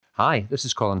Hi, this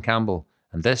is Colin Campbell,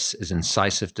 and this is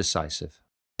Incisive Decisive.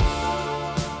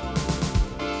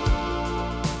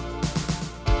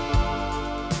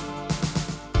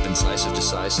 Incisive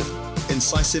Decisive.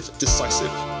 Incisive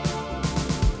Decisive.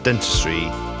 Dentistry,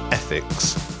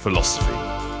 ethics, philosophy.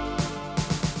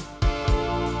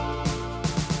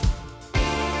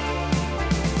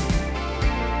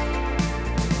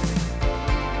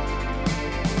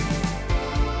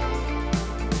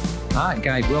 Hi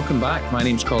guys, welcome back. My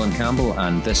name's Colin Campbell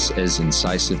and this is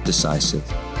Incisive Decisive.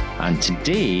 And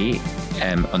today,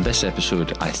 on this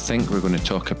episode, I think we're going to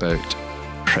talk about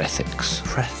prethics.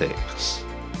 Prethics?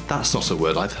 That's not a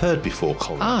word I've heard before,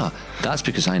 Colin. That's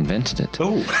because I invented it.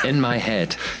 Oh. In my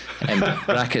head.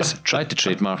 Brackets, tried to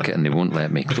trademark it and they won't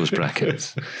let me, close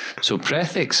brackets. So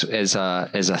prethics is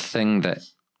a thing that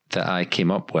I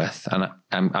came up with, and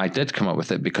I did come up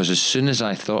with it because as soon as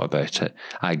I thought about it,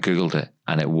 I Googled it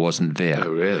and it wasn't there.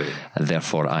 Oh, really? And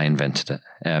therefore, I invented it.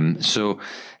 And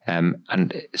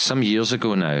some years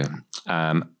ago now,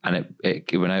 and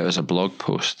it went out as a blog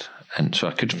post. And so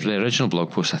the original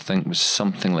blog post, I think, was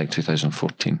something like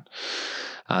 2014.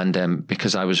 And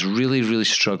because I was really, really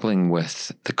struggling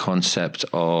with the concept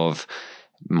of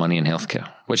money in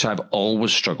healthcare, which I've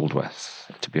always struggled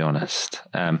with, to be honest.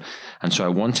 And so I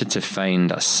wanted to find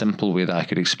a simple way that I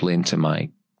could explain to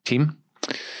my team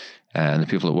and the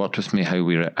people that worked with me how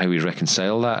we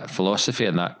reconcile that philosophy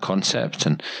and that concept.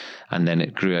 And then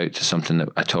it grew out to something that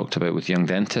I talked about with young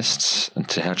dentists and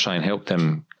to try and help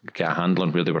them get a handle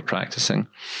on where they were practicing.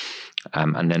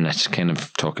 And then I just kind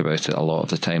of talk about it a lot of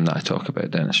the time that I talk about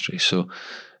dentistry. So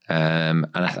and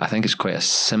I think it's quite a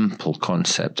simple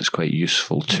concept. It's quite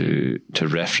useful to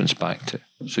reference back to.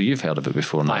 So you've heard of it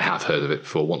before now? I have heard of it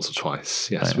before, once or twice.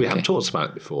 Yes, right, we have talked about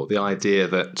it before. The idea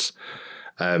that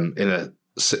in a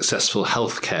successful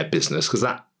healthcare business, because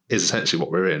that is essentially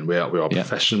what we're in. We are a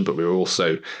profession, but we're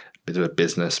also a bit of a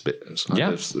business,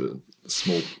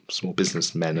 small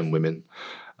business men and women.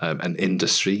 An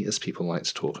industry, as people like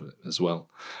to talk of it as well.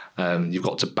 You've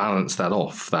got to balance that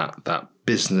off, that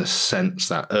business sense,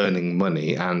 that earning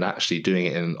money, and actually doing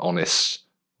it in an honest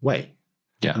way.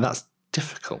 Yeah, and that's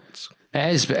difficult.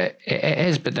 It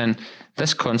is. But then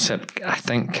this concept, I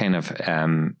think, kind of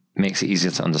makes it easier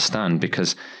to understand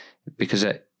because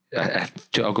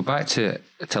I'll go back to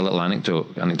a little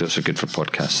anecdote. Anecdotes are good for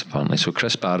podcasts, apparently. So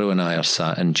Chris Barrow and I are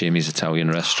sat in Jamie's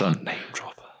Italian restaurant. Name dropper.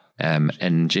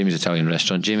 In Jamie's Italian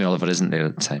restaurant. Jamie Oliver isn't there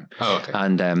at the time. Oh, okay.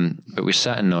 And but we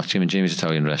sat in Nottingham in Jamie's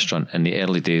Italian restaurant in the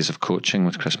early days of coaching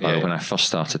with Chris Barrow when I first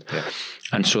started. Yeah.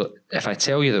 And so if I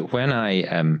tell you that when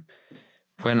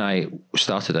I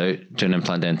started out doing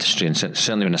implant dentistry, and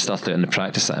certainly when I started out in the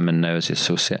practice that I'm in now as the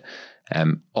associate,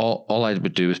 all I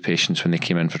would do with patients when they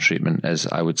came in for treatment is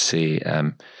I would say,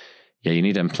 you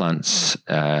need implants.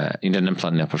 You need an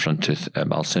implant in the upper front tooth.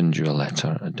 I'll send you a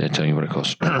letter telling you what it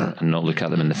costs, and not look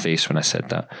at them in the face when I said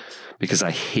that, because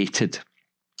I hated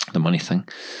the money thing.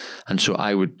 And so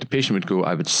the patient would go,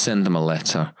 I would send them a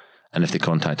letter, and if they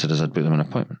contacted us, I'd book them an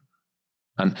appointment.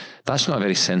 And that's not a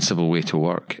very sensible way to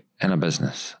work in a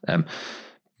business,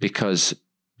 because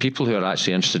people who are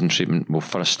actually interested in treatment will,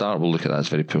 for a start, will look at that as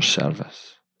very poor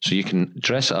service. So you can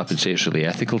dress it up and say it's really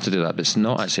ethical to do that, but it's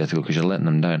not actually ethical because you're letting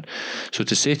them down. So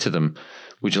to say to them,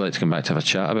 would you like to come back to have a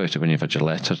chat about it when you've had your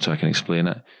letter so I can explain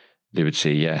it? They would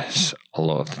say yes a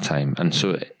lot of the time. And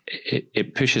so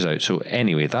it pushes out. So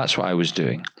anyway, that's what I was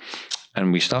doing.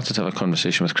 And we started to have a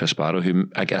conversation with Chris Barrow, who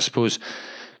I suppose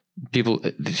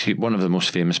one of the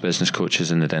most famous business coaches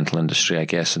in the dental industry, I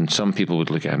guess. And some people would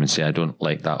look at him and say, I don't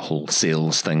like that whole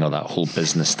sales thing or that whole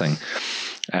business thing.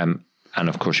 And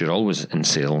of course, you're always in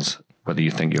sales, whether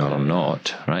you think you are or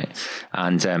not, right?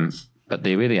 And but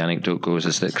the way the anecdote goes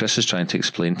is that Chris is trying to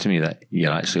explain to me that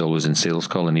you're actually always in sales,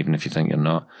 Colin, even if you think you're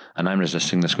not. And I'm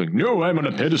resisting this, going, no, I'm on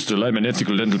a pedestal. I'm an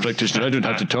ethical dental practitioner. I don't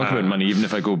have to talk about money, even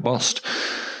if I go bust.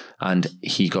 And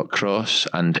he got cross.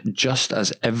 And just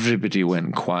as everybody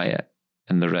went quiet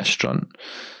in the restaurant,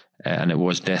 and it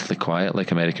was deathly quiet,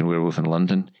 like American Werewolf in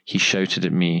London, he shouted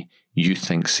at me, you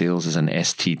think sales is an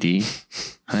STD?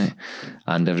 Right?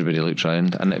 And everybody looked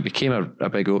around, and it became a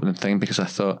big opening thing because I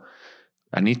thought,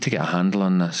 I need to get a handle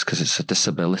on this because it's a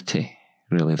disability,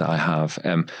 really, that I have.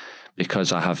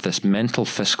 Because I have this mental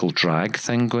fiscal drag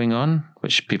thing going on,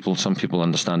 which some people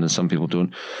understand and some people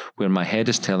don't, where my head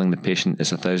is telling the patient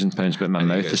it's £1,000, but my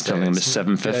mouth is telling them it's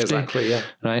 £750. Yeah, exactly, yeah.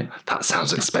 Right? That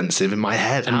sounds expensive in my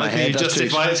head. How can you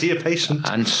justify it to your patient?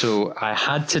 And so I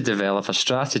had to develop a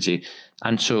strategy.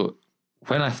 And so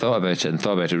when I thought about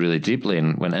it really deeply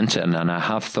and went into it, and I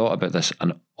have thought about this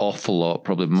an awful lot,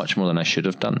 probably much more than I should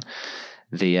have done,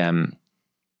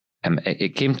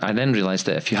 I then realised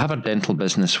that if you have a dental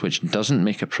business which doesn't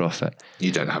make a profit,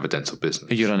 you don't have a dental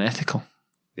business. You're unethical.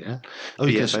 Yeah. Oh,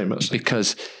 yes, very much so.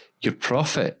 Because your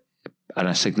profit, and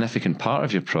a significant part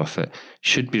of your profit,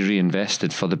 should be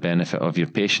reinvested for the benefit of your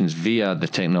patients via the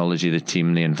technology, the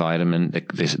team, the environment,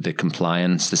 the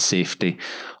compliance, the safety,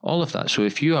 all of that. So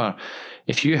if you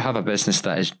have a business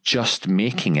that is just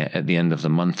making it at the end of the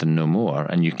month and no more,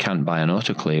 and you can't buy an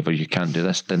autoclave or you can't do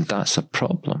this, then that's a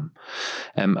problem.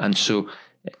 And so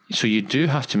you do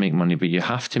have to make money, but you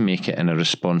have to make it in a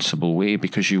responsible way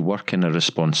because you work in a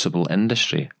responsible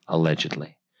industry,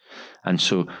 allegedly. And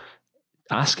so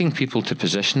asking people to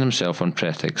position themselves on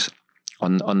Prethix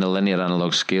on the linear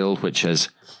analog scale, which is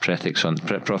Prethix on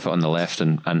profit on the left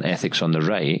and ethics on the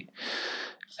right,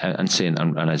 and saying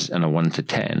and a 1 to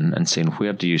 10, and saying,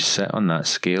 where do you sit on that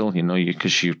scale?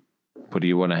 Because what do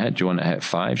you want to hit? Do you want to hit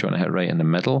 5? Do you want to hit right in the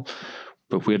middle?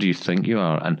 But where do you think you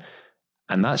are?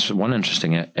 And that's one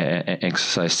interesting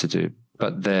exercise to do.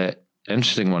 But the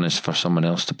interesting one is for someone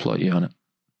else to plot you on it.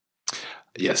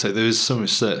 Yeah, so there is some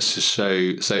research to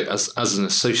show, so as an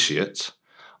associate,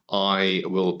 I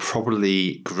will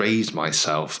probably grade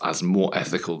myself as more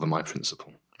ethical than my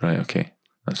principal. Right, okay.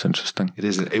 That's interesting. It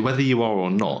isn't. Whether you are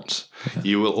or not,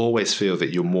 you will always feel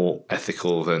that you're more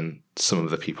ethical than some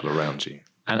of the people around you.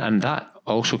 And that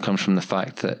also comes from the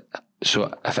fact that,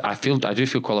 so I do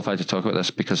feel qualified to talk about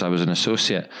this because I was an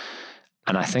associate,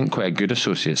 and I think quite a good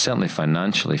associate, certainly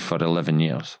financially, for 11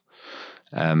 years.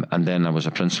 And then I was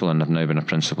a principal, and I've now been a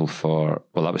principal for,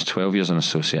 that was 12 years an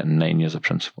associate and 9 years a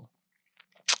principal,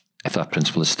 if that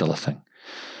principal is still a thing.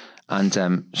 And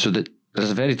so that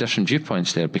there's a very different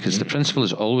viewpoints there, because the principal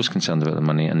is always concerned about the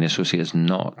money and the associate is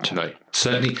not. No,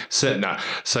 certainly. No.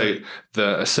 So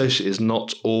the associate is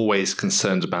not always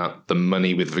concerned about the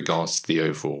money with regards to the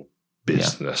overall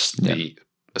business. Yeah. The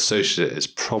associate is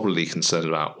probably concerned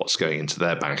about what's going into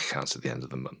their bank accounts at the end of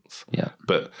the month. Yeah.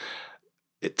 But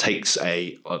it takes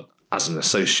as an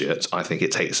associate, I think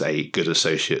it takes a good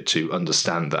associate to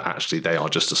understand that actually they are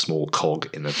just a small cog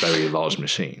in a very large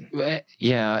machine.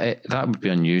 Yeah, that would be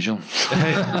unusual.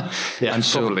 Yeah, and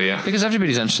so, probably, yeah. Because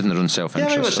everybody's interested in their own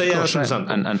self-interest, of course,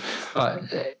 right? But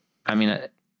I mean,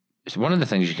 it's one of the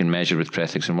things you can measure with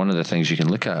Prethix, and one of the things you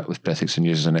can look at with Prethix and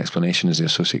use as an explanation is the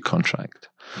associate contract.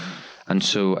 And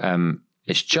so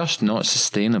it's just not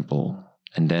sustainable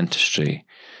in dentistry,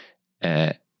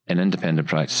 in independent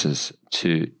practices,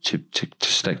 to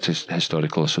stick to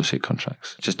historical associate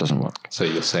contracts. It just doesn't work. So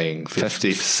you're saying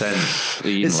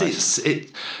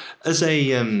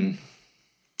 50%?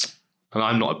 And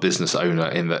I'm not a business owner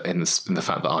in the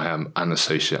fact that I am an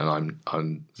associate and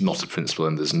I'm not a principal,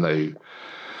 and there's no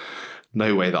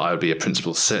way that I would be a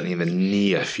principal, certainly in the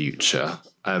near future.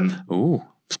 Ooh,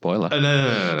 spoiler.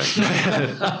 No.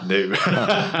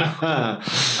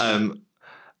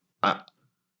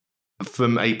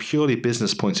 From a purely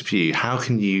business point of view, how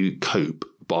can you cope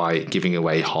by giving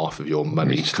away half of your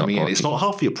money coming in? It's not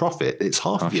half of your profit, it's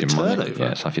half of your turnover. Money.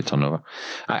 Yeah, it's half your turnover.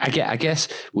 I guess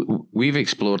we've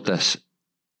explored this.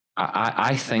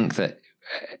 I think that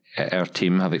our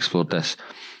team have explored this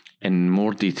in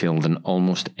more detail than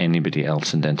almost anybody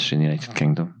else in dentistry in the United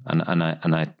Kingdom. And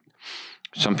I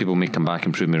some people may come back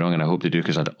and prove me wrong, and I hope they do,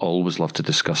 because I'd always love to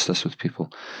discuss this with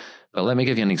people. But let me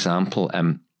give you an example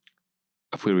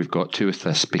of where we've got to with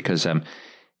this, because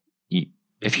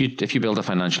if you build a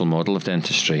financial model of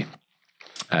dentistry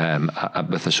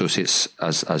with associates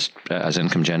as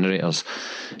income generators,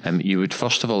 you would,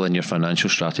 first of all, in your financial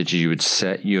strategy, you would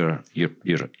set your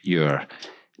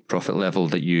profit level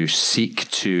that you seek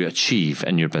to achieve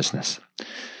in your business.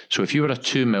 So if you were a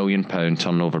 £2 million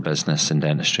turnover business in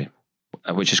dentistry,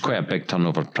 which is quite a big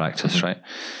turnover practice, right?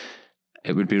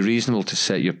 It would be reasonable to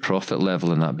set your profit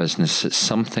level in that business at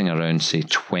something around, say,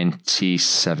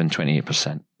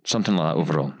 28%, something like that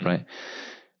overall, right?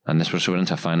 And we're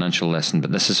into a financial lesson,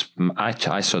 but this is,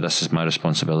 I saw this as my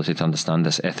responsibility to understand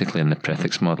this ethically in the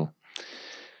Prethix model.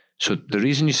 So the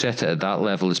reason you set it at that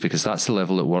level is because that's the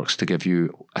level that works to give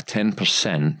you a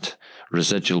 10%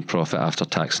 residual profit after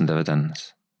tax and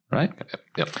dividends, right?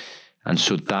 Yep. And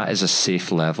so that is a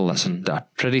safe level. That's a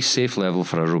pretty safe level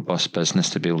for a robust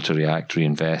business to be able to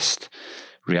reinvest,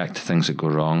 react to things that go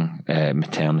wrong,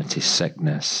 maternity,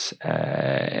 sickness,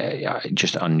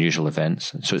 just unusual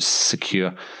events. So it's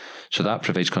secure. So that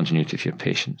provides continuity for your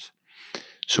patients.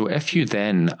 So if you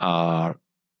then are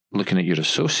looking at your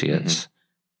associates,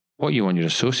 what you want your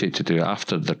associate to do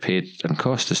after they're paid and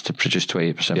cost is to produce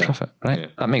 28% profit, right? Yeah.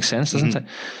 That makes sense, doesn't it?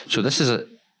 So this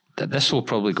will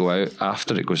probably go out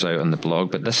after it goes out on the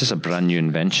blog, but this is a brand new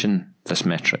invention, this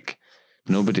metric.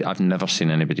 I've never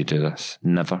seen anybody do this.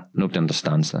 Never. Nobody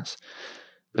understands this.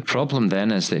 The problem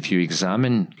then is that if you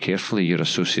examine carefully your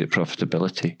associate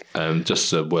profitability,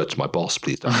 just a word to my boss,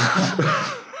 please don't.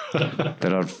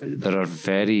 there are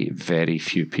very, very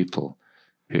few people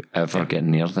who ever get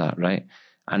near that, right?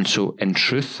 And so in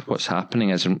truth, what's happening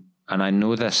is, and I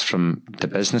know this from the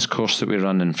business course that we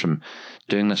run and from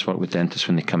doing this work with dentists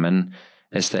when they come in,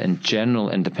 is that in general,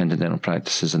 independent dental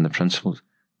practices and the principals,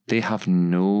 they have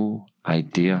no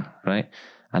idea, right?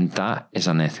 And that is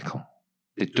unethical.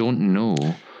 They don't know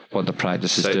what the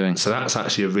practice is doing. So that's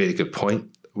actually a really good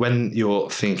point. When you're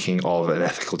thinking of an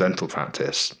ethical dental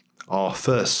practice, our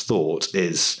first thought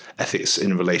is ethics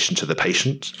in relation to the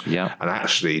patient. Yeah. And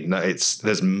actually, no,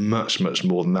 there's much, much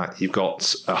more than that. You've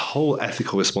got a whole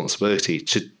ethical responsibility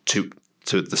to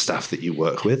the staff that you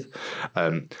work with,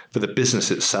 for the business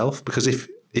itself, because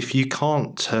if you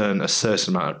can't turn a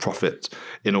certain amount of profit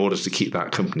in order to keep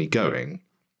that company going,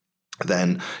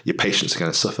 then your patients are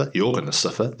going to suffer, you're going to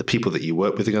suffer, the people that you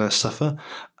work with are going to suffer,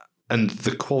 and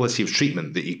the quality of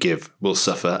treatment that you give will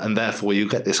suffer, and therefore you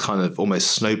get this kind of almost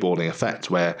snowballing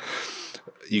effect where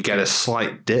you get a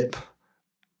slight dip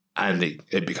and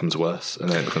it becomes worse, and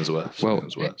then it becomes worse. Well, it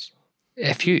becomes worse.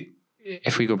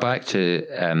 If we go back to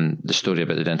the story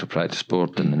about the Dental Practice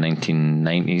Board in the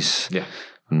 1990s,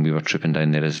 when we were trooping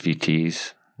down there as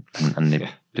VTs, and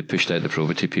they pushed out the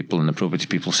probity people, and the probity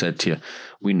people said to you,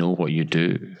 we know what you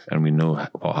do and we know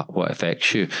what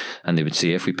affects you. And they would say,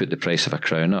 if we put the price of a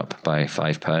crown up by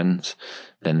 £5,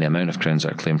 then the amount of crowns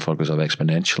that are claimed for goes up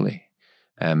exponentially.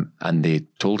 And they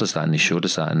told us that and they showed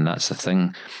us that, and that's the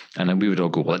thing. And then we would all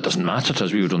go, well, it doesn't matter to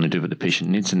us. We would only do what the patient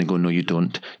needs. And they go, no, you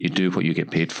don't. You do what you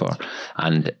get paid for.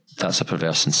 And that's a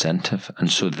perverse incentive. And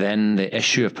so then the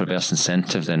issue of perverse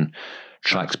incentive then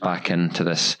tracks back into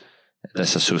this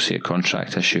associate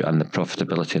contract issue and the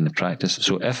profitability in the practice.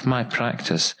 So if my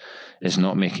practice is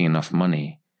not making enough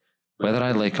money, whether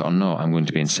I like it or not, I'm going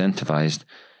to be incentivized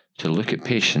to look at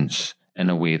patients in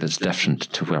a way that's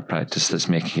different to a practice that's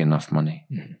making enough money.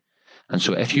 Mm. And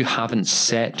so if you haven't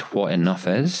set what enough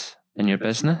is in your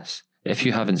business, if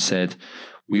you haven't said,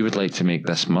 we would like to make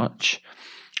this much,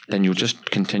 then you'll just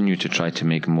continue to try to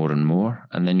make more and more.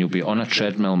 And then you'll be on a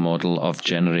treadmill model of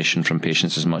generation from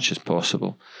patients as much as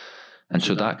possible. And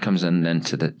so that comes in then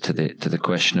to the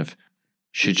question of,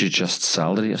 should you just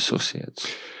salary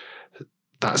associates?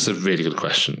 That's a really good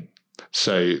question.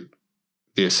 So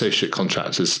the associate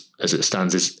contract, as it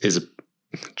stands, is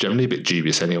generally a bit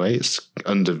dubious anyway. It's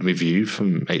under review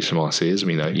from HMRC, as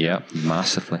we know. Yeah,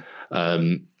 massively.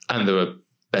 And there are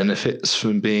benefits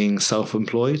from being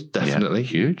self-employed, definitely. Yeah,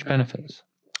 huge benefits.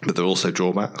 But there are also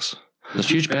drawbacks. There's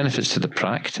huge benefits to the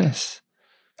practice.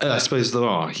 I suppose there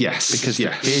are, yes. Because the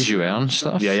pay-as-you-earn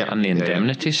stuff and the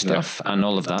indemnity stuff and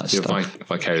all of that stuff.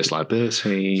 Vicarious liability. It's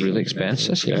really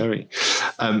expensive. Scary.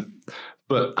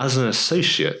 But as an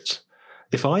associate,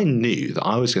 if I knew that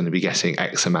I was going to be getting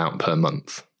X amount per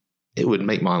month, it would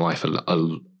make my life a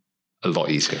lot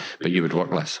easier. But you would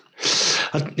work less.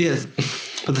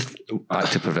 Back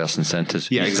to perverse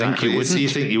incentives. Yeah, exactly. You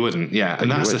think you wouldn't. Yeah, and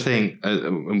that's the thing.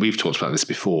 And we've talked about this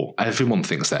before. Everyone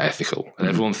thinks they're ethical, and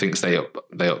everyone thinks they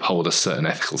uphold a certain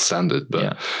ethical standard.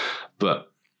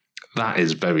 But that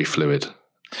is very fluid.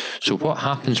 So what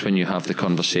happens when you have the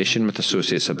conversation with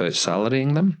associates about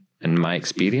salarying them? In my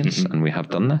experience, and we have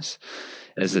done this,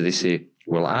 is that they say,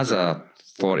 well, as a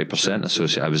 40%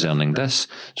 associate, I was earning this,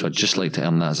 so I'd just like to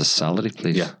earn that as a salary,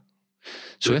 please. Yeah.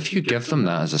 So if you give them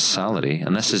that as a salary,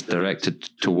 and this is directed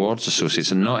towards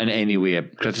associates, and not in any way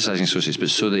criticising associates,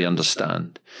 but so they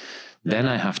understand, then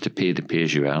I have to pay the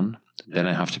pay-as-you-earn, then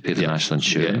I have to pay the national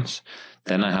insurance,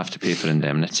 then I have to pay for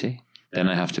indemnity, then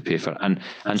I have to pay for...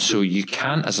 And so you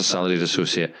can't, as a salaried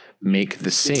associate, make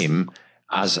the same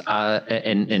as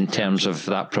in terms of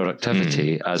that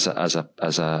productivity as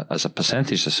a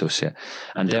percentage associate,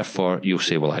 and therefore you'll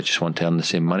say, well, I just want to earn the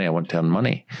same money. I want to earn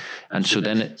money, and so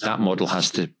then that model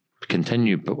has to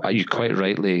continue. But you quite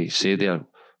rightly say there,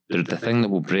 the thing that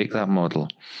will break that model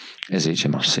is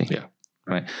HMRC,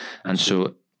 right? And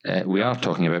so we are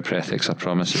talking about pre-ethics. I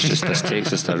promise. It's just this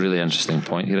takes us to a really interesting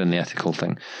point here in the ethical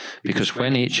thing, because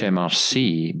when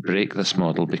HMRC break this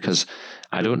model, because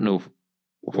I don't know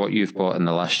what you've bought in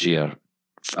the last year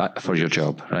for your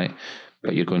job, right?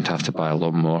 But you're going to have to buy a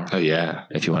lot more. Oh, yeah.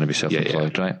 If you want to be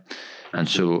self-employed, right? And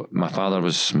so my dad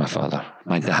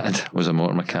was a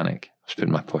motor mechanic. I was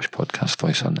putting my posh podcast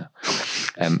voice on there.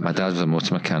 My dad was a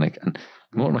motor mechanic, and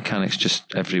motor mechanics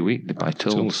just every week, they buy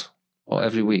tools. Or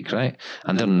every week, right?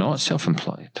 And they're not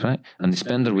self-employed, right? And they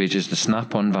spend their wages, the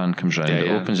Snap-on van comes round, it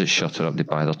opens its shutter up, they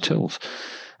buy their tools.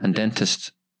 And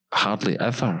dentists hardly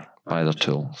ever buy their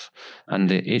tools. And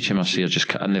the HMRC are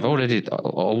just, and they've already, a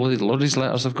lot of these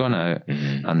letters have gone out,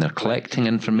 and they're collecting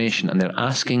information, and they're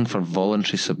asking for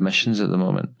voluntary submissions at the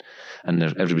moment. And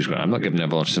everybody's going, I'm not giving them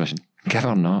a voluntary submission. Give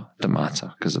or not, doesn't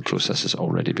matter, because the process has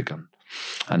already begun.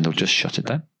 And they'll just shut it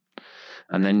down.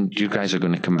 And then you guys are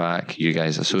going to come back, you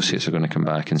guys, associates, are going to come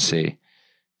back and say,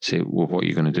 well, what are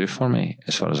you going to do for me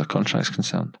as far as a contract's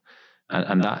concerned?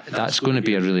 And that's going to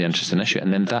be a really interesting issue.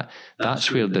 And then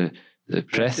that's where the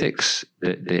ethics,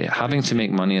 the having to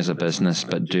make money as a business,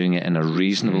 but doing it in a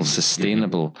reasonable,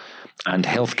 sustainable, and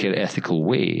healthcare ethical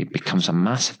way becomes a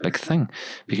massive big thing,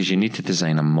 because you need to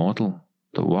design a model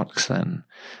that works then,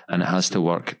 and it has to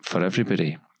work for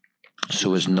everybody,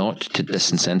 so as not to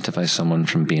disincentivize someone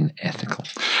from being ethical.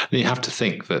 And you have to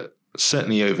think that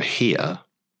certainly over here,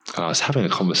 I was having a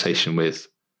conversation with,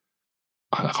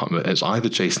 I can't remember, it was either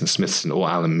Jason Smithson or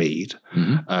Alan Mead,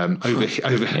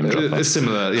 over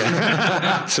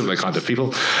similar, similar kind of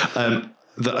people.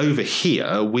 That over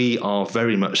here, we are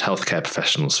very much healthcare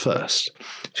professionals first.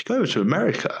 If you go over to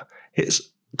America, it's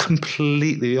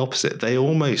completely the opposite. They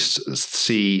almost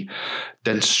see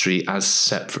dentistry as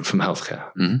separate from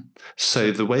healthcare.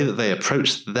 So the way that they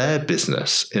approach their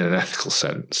business in an ethical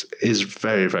sense is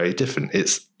very, very different.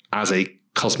 It's as a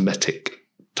cosmetic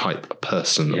type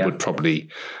person would probably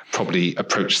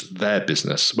approach their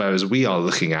business, whereas we are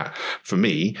looking at, for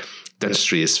me,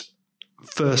 dentistry is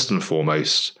first and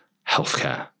foremost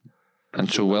healthcare. And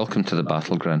so, welcome to the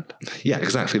battleground. Yeah,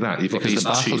 exactly that. You've got these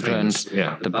two things.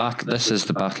 Yeah. This is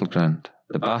the battleground.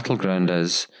 The battleground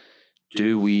is: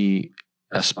 do we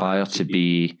aspire to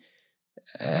be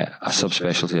a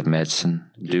subspecialty of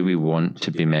medicine? Do we want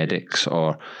to be medics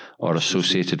or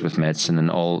associated with medicine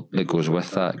and all that goes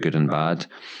with that, good and bad?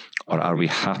 Or are we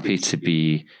happy to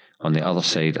be on the other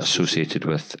side associated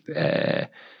with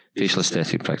facial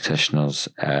aesthetic practitioners,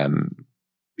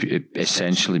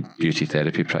 essentially beauty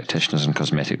therapy practitioners and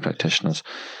cosmetic practitioners,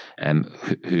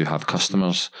 who have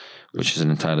customers, which is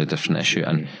an entirely different issue.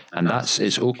 And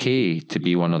it's okay to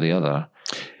be one or the other,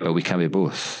 but we can't be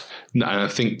both. No, and I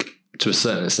think to a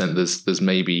certain extent, there's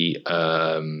maybe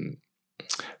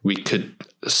we could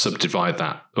subdivide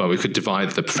that. Well, we could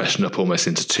divide the profession up almost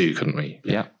into two, couldn't we?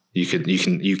 Yeah.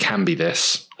 You can be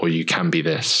this, or you can be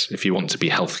this. If you want to be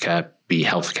healthcare, be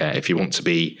healthcare. If you want to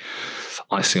be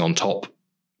icing on top,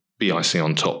 be icing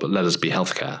on top. But let us be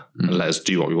healthcare, and let us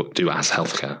do what we want to do as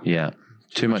healthcare. Yeah.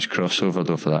 Too much crossover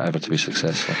though for that ever to be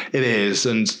successful. It is,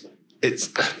 and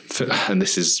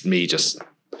this is me just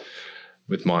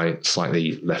with my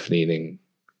slightly left-leaning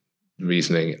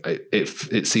reasoning.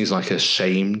 It seems like a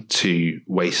shame to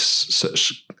waste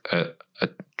such a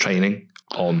training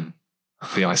on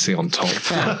the icing on top.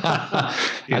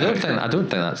 I don't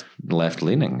think that's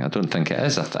left-leaning. I don't think it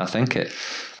is. I think it.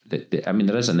 I mean,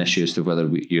 there is an issue as to whether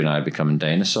you and I are becoming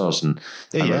dinosaurs, and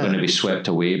we're going to be swept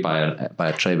away by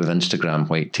a tribe of Instagram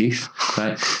white teeth,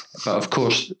 right? But of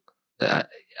course, a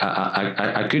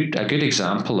good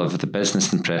example of the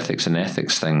business and ethics and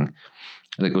ethics thing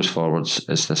that goes forwards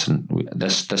is this. And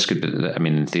this could be. I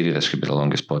mean, in theory, this could be the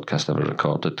longest podcast ever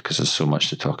recorded because there's so much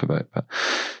to talk about.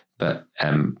 But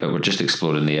we're just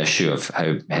exploring the issue of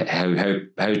how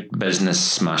business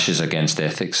smashes against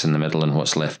ethics in the middle and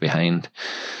what's left behind.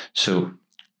 So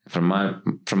from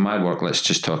my work, let's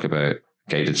just talk about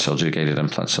guided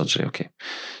implant surgery. Okay,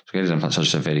 so guided implant surgery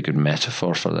is a very good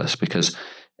metaphor for this, because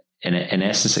in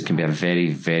essence, it can be a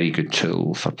very, very good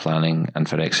tool for planning and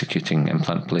for executing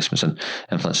implant placements and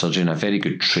implant surgery, and a very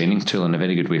good training tool and a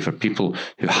very good way for people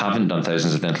who haven't done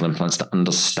thousands of dental implants to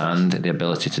understand the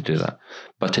ability to do that.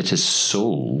 But it is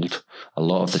sold a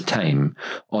lot of the time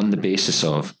on the basis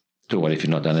of, don't worry, if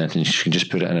you've not done anything, you can just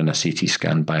put it in a CT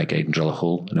scan, buy a guide and drill a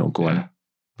hole and it'll go in,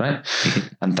 right?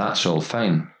 And that's all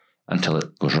fine until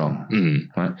it goes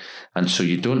wrong, right? And so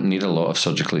you don't need a lot of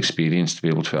surgical experience to be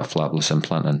able to put a flapless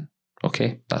implant in.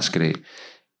 Okay, that's great.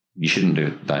 You shouldn't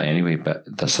do that anyway, but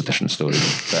that's a different story.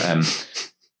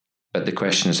 But the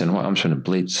question is, then what happens when it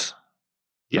bleeds?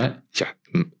 Yeah, right?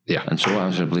 Yeah. And so what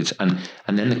happens when it bleeds? And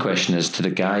then the question is to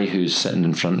the guy who's sitting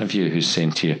in front of you, who's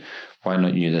saying to you, why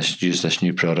not use this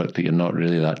new product that you're not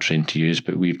really that trained to use,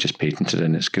 but we've just patented it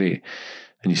and it's great.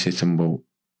 And you say to them, well,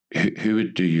 who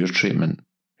would do your treatment?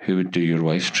 Who would do your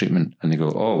wife's treatment? And they go,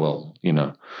 oh, well, when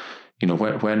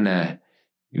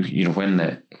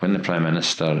the Prime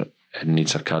Minister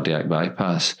needs a cardiac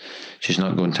bypass, she's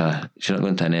not going to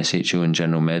an SHO in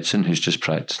general medicine who's just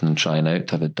practicing and trying out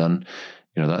to have it done.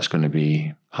 That's going to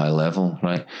be high level,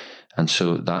 right? And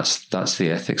so that's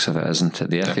the ethics of it, isn't it?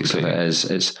 The ethics of it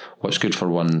is what's good for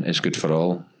one is good for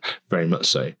all. Very much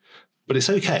so. But it's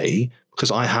okay,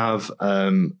 because I have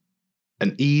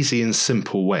an easy and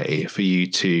simple way for you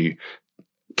to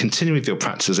continue with your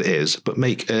practice as it is, but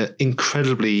make an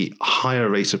incredibly higher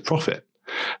rate of profit.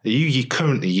 You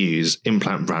currently use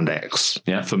Implant Brand X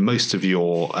for most of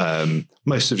your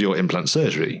implant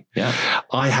surgery. Yeah,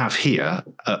 I have here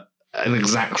an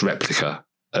exact replica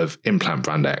of Implant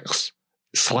Brand X,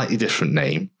 slightly different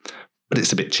name, but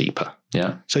it's a bit cheaper.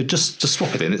 Yeah. So just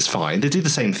swap it in. It's fine. They do the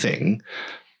same thing.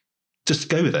 Just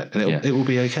go with it, and it will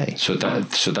be okay. So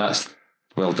that's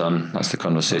well done. That's the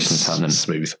conversation that's happening.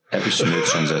 Smooth. Every smooth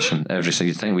transition. Every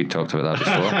single thing we talked about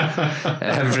that before.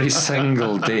 Every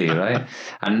single day, right?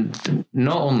 And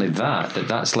not only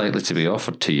that's likely to be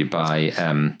offered to you by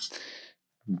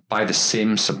the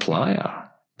same supplier.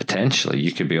 Potentially,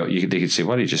 they could say,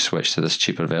 "Why don't you just switch to this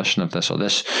cheaper version of this or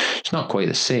this?" It's not quite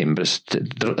the same, but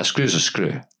a screw's a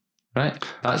screw, right?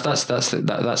 That's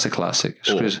the classic.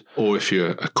 Screws. Or if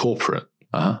you're a corporate.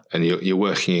 And you're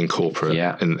working in corporate,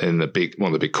 in one of the big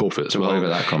corporates. Don't worry about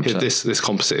that composite. This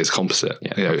composite is composite.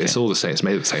 Yeah, it's all the same. It's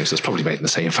made the same. So it's probably made in the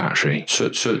same factory. So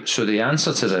the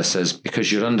answer to this is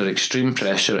because you're under extreme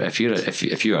pressure. If you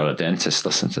are a dentist,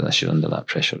 listen to this. You're under that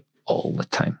pressure all the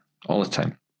time.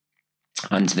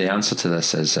 And the answer to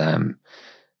this is, to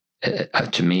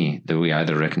me, the way I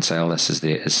either reconcile this is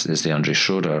the Andre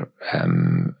Schroeder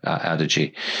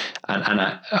adage, and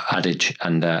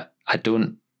I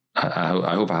don't.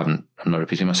 I hope I'm not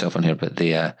repeating myself on here, but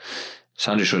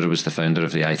Andre Schroeder was the founder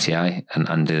of the ITI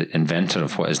and the inventor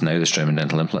of what is now the Straumann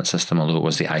Dental Implant System, although it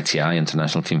was the ITI,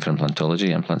 International Team for Implantology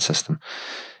Implant System.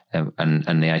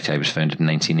 And the ITI was founded in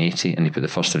 1980, and he put the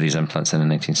first of these implants in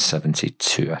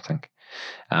 1972, I think.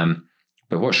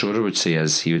 But what Schroeder would say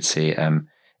is, he would say,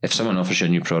 if someone offers you a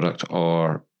new product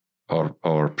or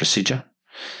procedure,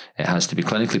 it has to be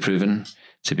clinically proven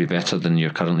to be better than you're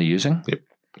currently using. Yep.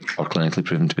 Or clinically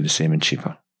proven to be the same and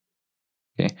cheaper.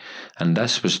 Okay. And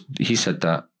he said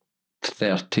that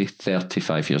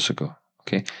 35 years ago.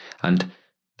 Okay. And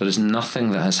there is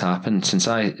nothing that has happened since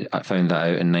I found that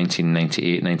out in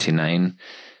 1998, 99.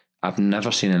 I've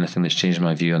never seen anything that's changed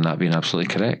my view on that being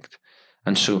absolutely correct.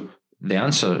 And so the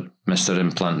answer, Mr.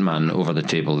 Implant Man over the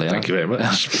table there. Thank you very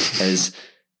much.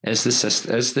 Is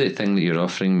the thing that you're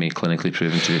offering me clinically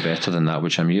proven to be better than that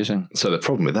which I'm using? So the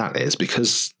problem with that is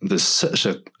because there's such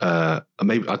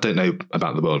maybe I don't know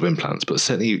about the world of implants, but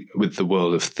certainly with the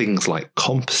world of things like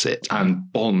composite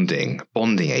and bonding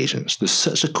agents, there's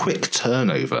such a quick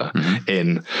turnover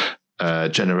in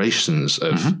generations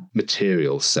of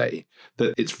materials, say,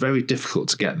 that it's very difficult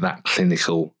to get that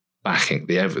clinical backing,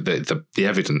 the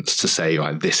evidence to say,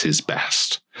 right, this is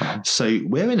best. So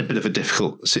we're in a bit of a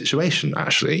difficult situation,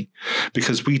 actually,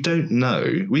 because we don't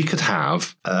know. We could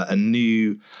have a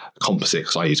new composite,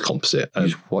 because I use composite.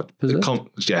 Use what?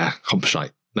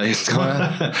 Composite. No, it's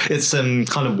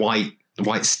kind of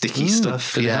white sticky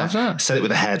stuff. Do they have that? Set it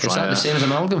with a hairdryer. Is that the same as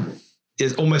amalgam?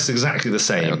 It's almost exactly the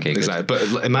same. Okay, exactly.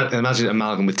 But imagine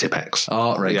amalgam with Tipp-Ex.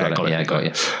 Oh, right. Got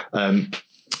it.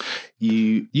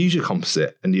 You use your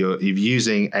composite and you're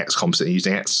using X composite,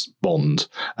 using X bond,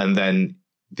 and then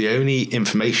the only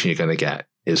information you're going to get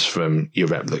is from your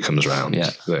rep that comes around. Yeah.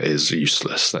 That is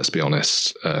useless, let's be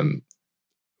honest.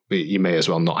 You may as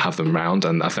well not have them round,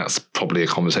 and I think that's probably a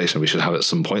conversation we should have at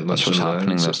some point. That's what's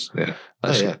happening. The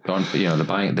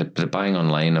buying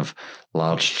online of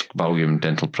large volume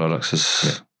dental products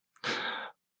is...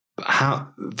 How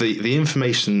the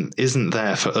information isn't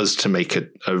there for us to make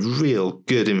a real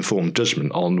good informed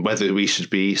judgment on whether we should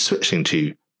be switching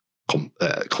to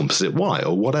composite Y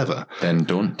or whatever. Then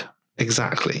don't.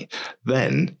 Exactly.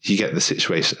 Then you get the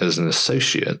situation as an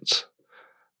associate.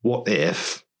 What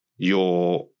if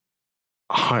your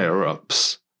higher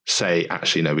ups say,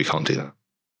 actually, no, we can't do that?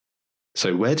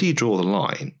 So where do you draw the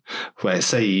line where,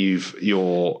 say,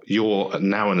 you're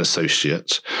now an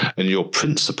associate and your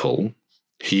principal,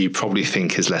 who you probably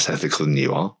think is less ethical than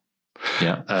you are,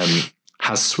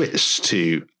 has switched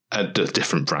to a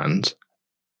different brand,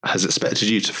 has expected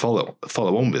you to follow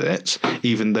on with it,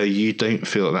 even though you don't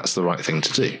feel that's the right thing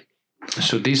to do.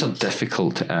 So these are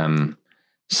difficult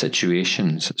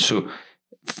situations. So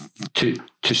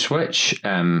to switch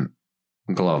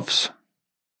gloves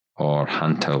or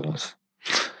hand towels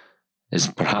is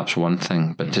perhaps one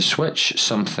thing, but to switch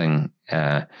something.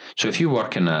 So if you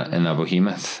work in a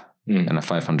behemoth, in a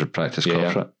 500 practice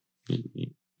corporate,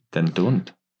 then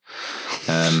don't.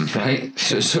 Right?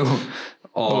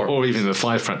 Or even the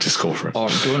 5 practice corporate. Or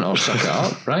don't, or suck it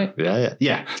up, right?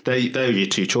 Yeah. They're your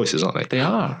two choices, aren't they? They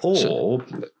are. Or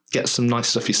get some nice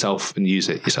stuff yourself and use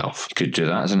it yourself. You could do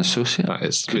that as an associate. That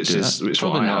is, which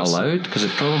probably not allowed, because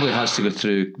it probably has to go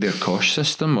through their COSH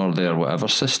system or their whatever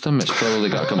system. It's probably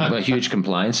got a huge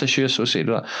compliance issue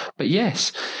associated with that. But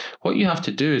yes, what you have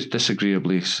to do is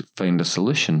disagreeably find a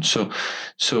solution. So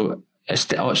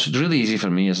it's really easy for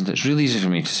me, isn't it? It's really easy for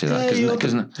me to say that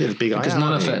because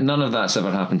none of that's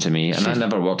ever happened to me, and I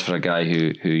never worked for a guy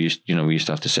who used, we used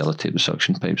to have to sellotape the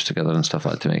suction pipes together and stuff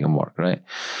like that to make them work, right?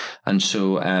 And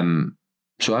so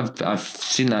I've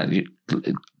seen that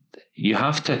you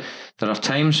have to. There are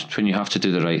times when you have to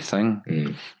do the right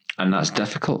thing, and that's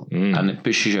difficult, and it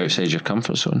pushes you outside your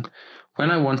comfort zone. When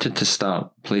I wanted to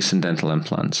start placing dental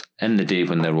implants, in the day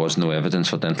when there was no evidence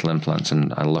for dental implants,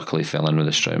 and I luckily fell in with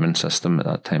the Straumann system at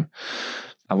that time,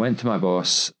 I went to my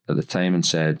boss at the time and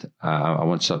said, I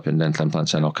want to start putting dental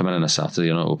implants in. I'll come in on a Saturday.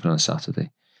 You're not open on a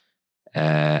Saturday.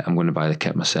 I'm going to buy the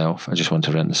kit myself. I just want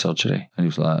to rent the surgery. And he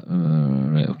was like,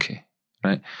 right, okay.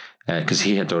 Right? Because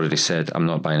he had already said, I'm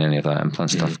not buying any of that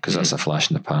implant stuff because that's a flash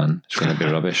in the pan. It's going to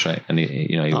be rubbish, right? And he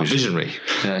was visionary.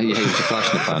 Yeah, he was a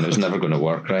flash in the pan. It was never going to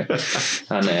work, right?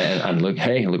 And look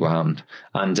what happened.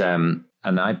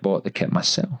 And I bought the kit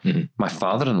myself. My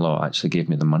father-in-law actually gave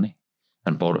me the money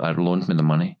and loaned me the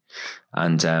money,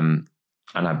 and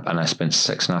I spent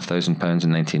 £6,500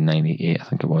 in 1998, I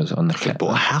think it was, on the kit.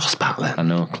 Bought a house back then. I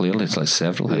know, clearly it's like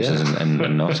several houses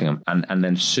in Nottingham. And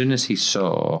then as soon as he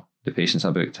saw the patients I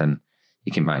booked in,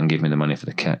 he came back and gave me the money for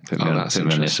the kit. Put me on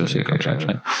the associate contract,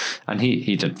 right? And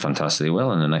he did fantastically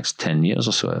well in the next 10 years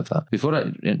or so out of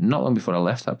that. Not long before I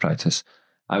left that practice,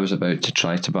 I was about to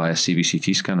try to buy a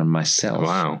CBCT scanner myself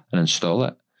and install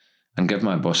it and give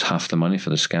my boss half the money for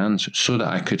the scans so that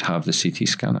I could have the CT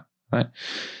scanner, right?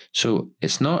 So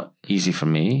it's not easy for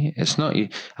me. It's not.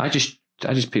 I just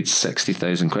paid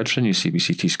 60,000 quid for a new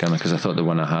CBCT scanner because I thought the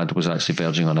one I had was actually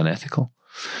verging on unethical.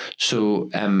 So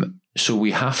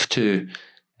we have to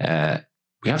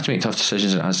make tough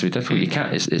decisions, and it has to be difficult.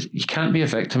 You can't be a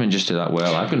victim and just do that.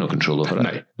 Well, I've got no control over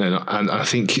it. No. And I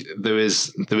think there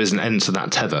is an end to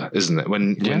that tether, isn't it?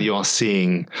 When you are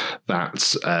seeing that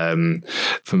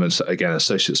from again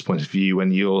associate's point of view,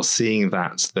 when you're seeing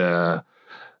that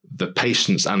the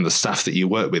patients and the staff that you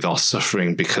work with are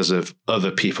suffering because of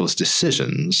other people's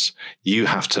decisions, you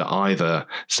have to either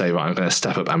say, right, I'm going to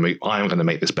step up and I'm going to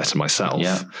make this better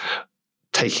myself,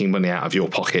 taking money out of your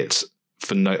pocket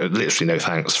for literally no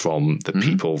thanks from the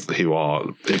people who are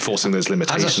enforcing those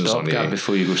limitations on you.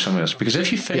 Before you go somewhere else, because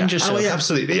if you find yourself,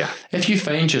 if you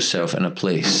find yourself in a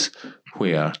place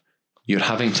where you're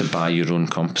having to buy your own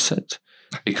composite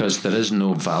because there is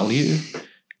no value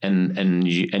in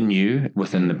you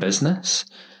within the business,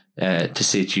 to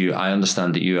say to you, I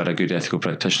understand that you are a good ethical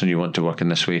practitioner, you want to work in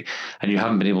this way, and you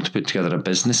haven't been able to put together a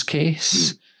business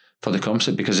case for the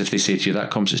composite, because if they say to you that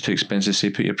composite's too expensive,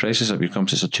 say put your prices up, your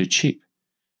composites are too cheap.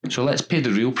 So let's pay the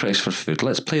real price for food.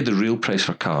 Let's pay the real price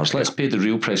for cars. Let's pay the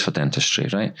real price for dentistry,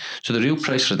 right? So the real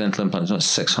price for a dental implant is not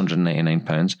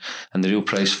 £699, and the real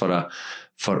price for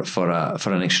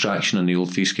an extraction on the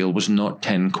old fee scale was not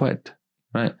 10 quid.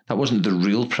 Right, that wasn't the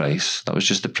real price. That was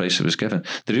just the price that was given.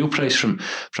 The real price from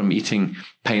eating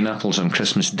pineapples on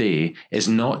Christmas Day is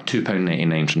not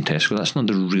 £2.99 from Tesco. That's not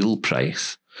the real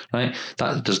price, right?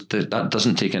 That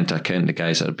doesn't take into account the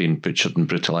guys that are being butchered and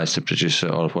brutalised to produce it,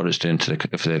 or what it's doing to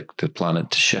the planet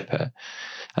to ship it.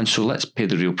 And so let's pay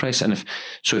the real price. And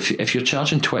if you're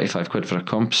charging 25 quid for a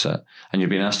composite and you're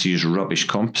being asked to use rubbish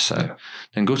composite,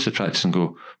 then go to the practice and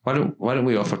go, why don't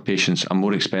we offer patients a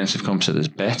more expensive composite that's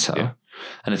better? Yeah.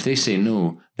 And if they say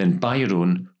no, then buy your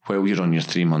own while you're on your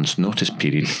 3 months notice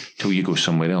period till you go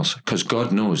somewhere else. Because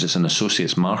God knows it's an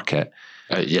associates market.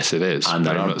 Yes, it is. And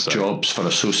there are jobs for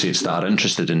associates that are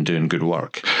interested in doing good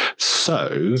work.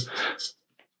 So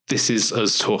this is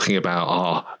us talking about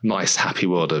our nice, happy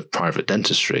world of private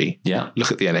dentistry. Yeah.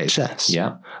 Look at the NHS.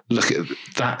 Yeah. Look at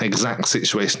that exact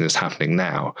situation that's happening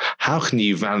now. How can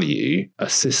you value a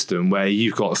system where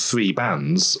you've got 3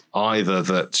 bands, either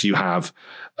that you have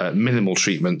minimal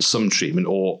treatment, some treatment,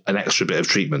 or an extra bit of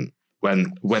treatment,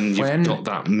 when you've got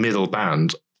that middle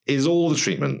band is all the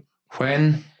treatment?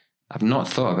 When I've not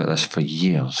thought about this for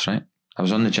years, right? I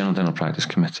was on the General Dental Practice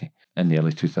Committee in the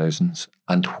early 2000s,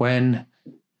 and when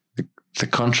the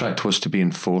contract was to be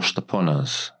enforced upon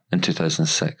us in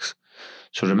 2006.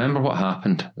 So remember what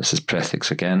happened. This is Prethics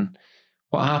again.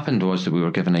 What happened was that we were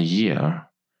given a year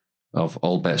of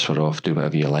all bets were off, do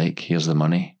whatever you like, here's the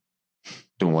money.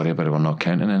 Don't worry about it, we're not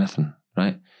counting anything,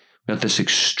 right? We had this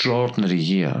extraordinary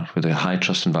year with a high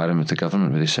trust environment with the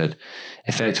government where they said,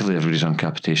 effectively everybody's on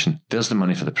capitation, there's the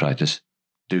money for the practice,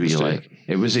 do what you like.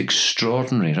 It was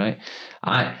extraordinary, right?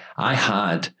 I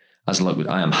had as luck would,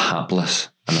 I am hapless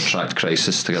and attract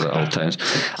crisis together at all times.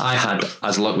 I had,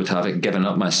 as luck would have it, given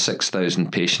up my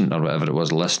 6,000 patient or whatever it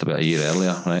was list about a year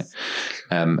earlier, right?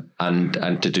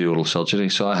 And to do oral surgery.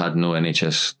 So I had no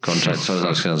NHS contract. So I was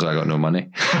asking, I got no money.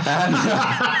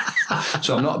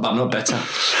 So I'm not bitter.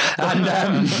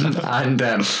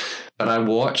 But I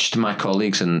watched my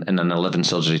colleagues in an 11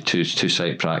 surgery two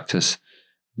site practice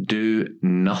do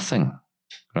nothing,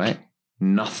 right?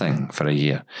 Nothing for a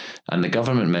year. And the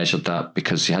government measured that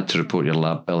because you had to report your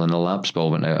lab bill, and the labs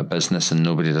all went out of business and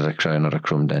nobody did a crown or a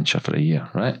chrome denture for a year,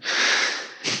 right?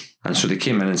 And so they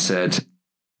came in and said,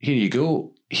 here you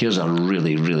go. Here's a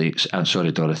really, really, I'm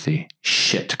sorry, Dorothy,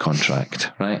 shit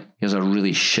contract, right? Here's a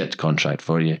really shit contract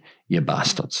for you, you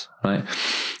bastards, right?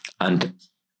 And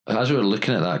as we were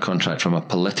looking at that contract from a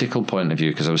political point of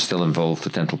view, because I was still involved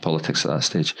with dental politics at that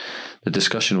stage, the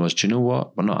discussion was, do you know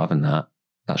what? We're not having that.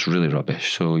 That's really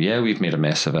rubbish. So yeah, we've made a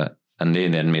mess of it, and they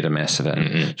then made a mess of it.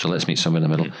 Mm-hmm. So let's meet somewhere in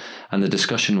the middle. And the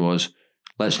discussion was,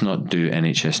 let's not do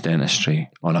NHS dentistry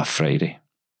on a Friday,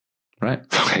 right?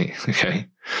 Okay.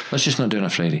 Let's just not do it on a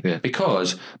Friday,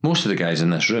 because most of the guys in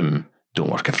this room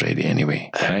don't work a Friday anyway,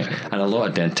 right? And a lot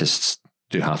of dentists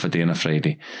do half a day on a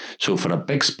Friday. So for a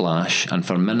big splash and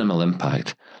for minimal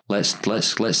impact, let's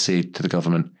say to the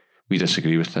government, we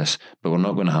disagree with this, but we're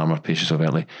not going to harm our patients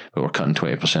overtly, but we're cutting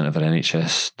 20% of our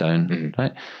NHS down,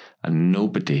 right? And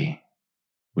nobody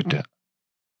would do it.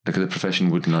 The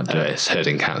profession would not do it. It's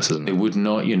herding cats, isn't it? They would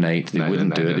not unite. They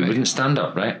wouldn't do it. They wouldn't stand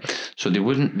up, right? So they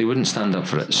wouldn't stand up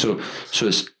for it. So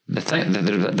it's the thing.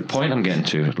 The point I'm getting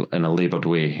to in a laboured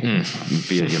way,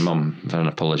 via your mum, for an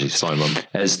apology. Sorry, mum.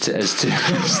 Is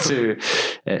to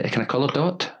can I call her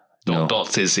Dot? No.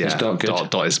 Dot is Is Dot good?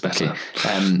 Dot is better.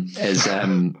 Okay.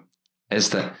 Is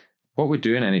that what we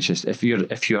do in NHS?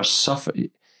 If you're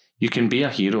suffering, you can be a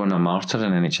hero and a martyr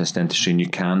in NHS dentistry, and you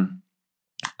can.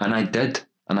 And I did.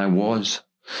 And I was,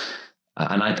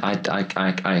 and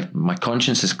I, my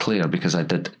conscience is clear because I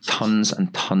did tons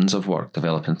and tons of work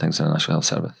developing things in the National Health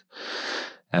Service.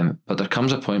 But there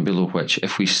comes a point below which,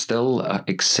 if we still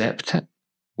accept it,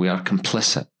 we are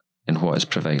complicit in what is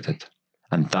provided,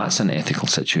 and that's an ethical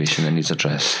situation that needs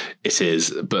address. It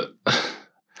is,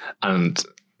 and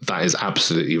that is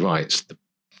absolutely right.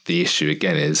 The issue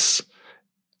again is,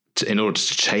 in order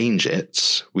to change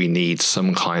it, we need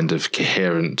some kind of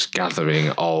coherent gathering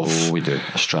of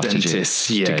a strategy dentists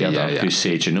together who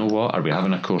say, do you know what? Are we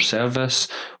having a core service?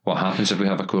 What happens if we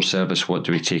have a core service? What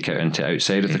do we take out into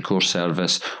outside of the core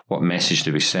service? What message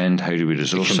do we send? How do we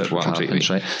resource it? What happens,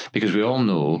 right? Because we all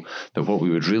know that what we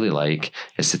would really like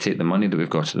is to take the money that we've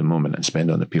got at the moment and spend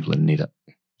it on the people that need it.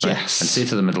 Right? Yes. And say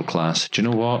to the middle class, do you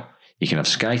know what? You can have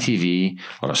Sky TV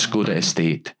or a Skoda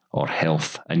estate or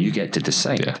health, and you get to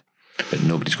decide. Yeah. But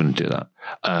nobody's going to do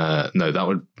that. No, that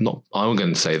would not. I'm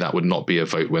going to say that would not be a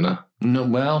vote winner. No,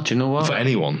 well, do you know what? For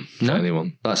anyone. No, for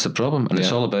anyone. That's the problem. And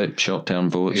it's all about short-term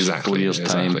votes. Exactly. 4 years'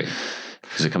 time.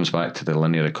 Because it comes back to the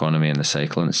linear economy and the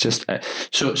cycle. And it's just,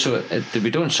 we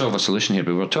don't solve a solution here,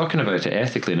 but we're talking about it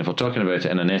ethically. And if we're talking about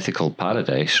it in an ethical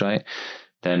paradise, right,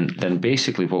 then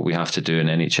basically what we have to do in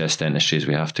NHS dentistry is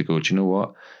we have to go, do you know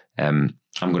what? I'm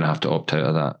going to have to opt out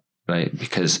of that. Right,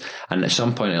 and at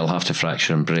some point it'll have to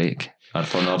fracture and break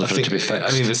in order for it to be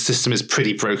fixed. I mean, the system is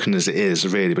pretty broken as it is,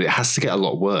 really, but it has to get a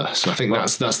lot worse. And I think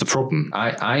that's the problem.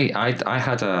 I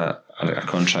had a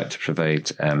contract to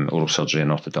provide oral surgery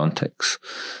and orthodontics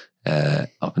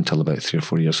up until about 3 or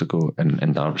 4 years ago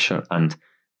in Derbyshire, and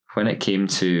when it came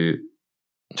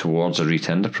towards a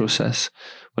retender process,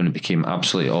 when it became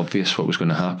absolutely obvious what was going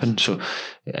to happen, so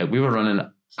we were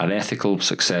running an ethical,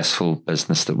 successful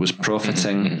business that was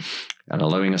profiting and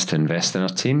allowing us to invest in our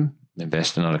team,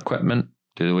 invest in our equipment,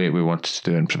 do the way we wanted to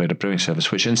do and provide a brewing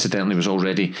service, which incidentally was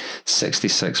already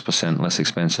 66% less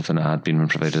expensive than it had been when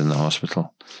provided in the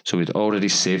hospital. So we'd already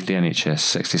saved the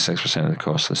NHS 66% of the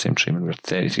cost of the same treatment. We were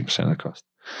 33% of the cost.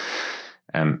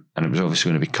 And it was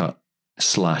obviously going to be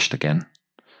slashed again.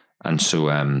 And so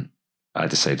I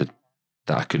decided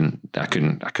that I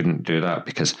couldn't do that,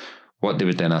 because what they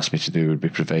would then ask me to do would be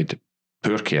provide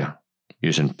poor care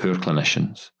using poor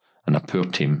clinicians and a poor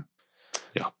team.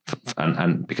 Yeah.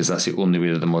 And because that's the only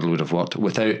way that the model would have worked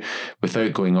without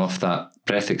going off that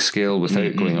Breathic scale,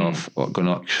 without going off.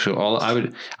 So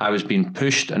I was being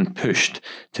pushed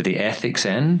to the ethics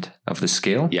end of the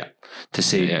scale. Yeah. To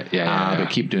say,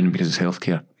 but keep doing it because it's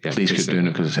healthcare. Yeah, please keep doing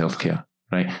it because it's healthcare.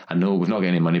 Right. I know we've not got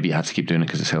any money, but you have to keep doing it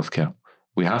because it's healthcare.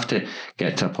 We have to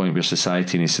get to a point where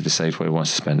society needs to decide what it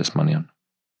wants to spend its money on.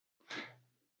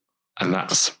 And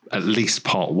that's at least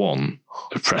part one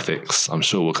of Preethics. I'm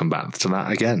sure we'll come back to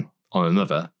that again on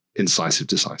another Incisive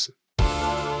Decisive.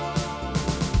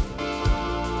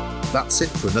 That's it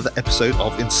for another episode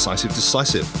of Incisive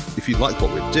Decisive. If you like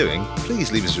what we're doing,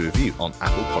 please leave us a review on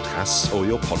Apple Podcasts or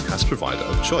your podcast provider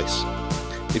of choice.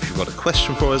 If you've got a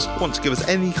question for us, or want to give us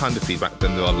any kind of feedback,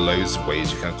 then there are loads of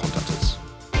ways you can contact us.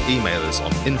 Email us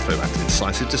on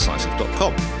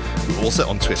info@incisivedecisive.com. We're also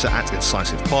on Twitter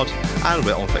 @IncisivePod, and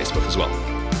we're on Facebook as well.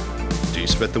 Do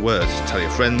spread the word, tell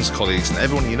your friends, colleagues, and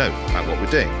everyone you know about what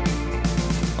we're doing.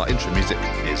 Our intro music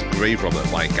is Grave Robber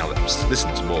by Gallops.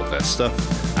 Listen to more of their stuff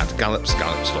at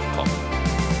gallopsgallops.com.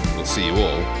 We'll see you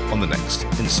all on the next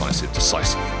Incisive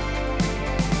Decisive.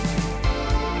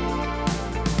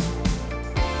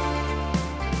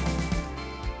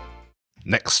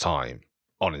 Next time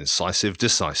on Incisive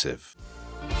Decisive.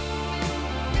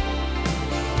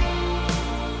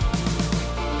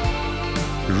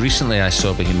 Recently I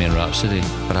saw Bohemian Rhapsody,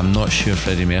 but I'm not sure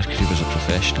Freddie Mercury was a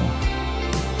professional.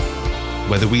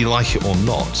 Whether we like it or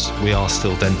not, we are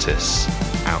still dentists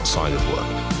outside of work.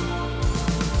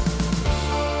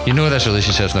 You know this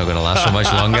relationship's not going to last for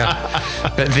much longer.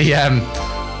 But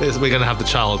We're going to have the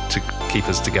child to keep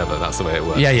us together. That's the way it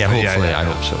works. Yeah, hopefully. I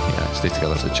hope so. Yeah, stay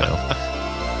together for the child.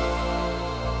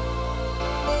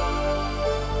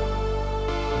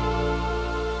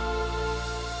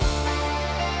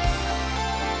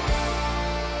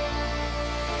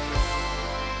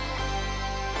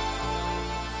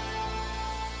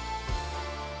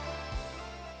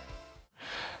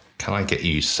 Can I get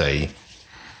you to say,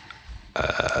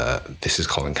 this is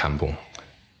Colin Campbell?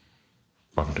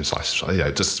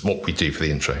 Just what we do for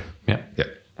the intro. Yeah.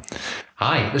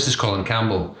 Hi, this is Colin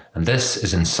Campbell, and this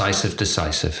is Incisive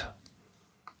Decisive.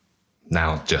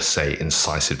 Now just say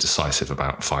Incisive Decisive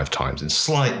about 5 times in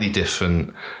slightly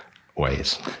different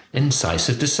ways.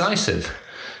 Incisive Decisive.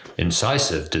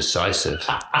 Incisive Decisive.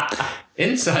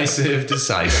 Incisive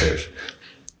Decisive.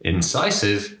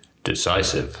 Incisive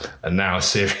Decisive. And now a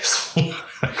serious one.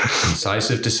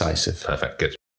 Incisive Decisive. Perfect, good.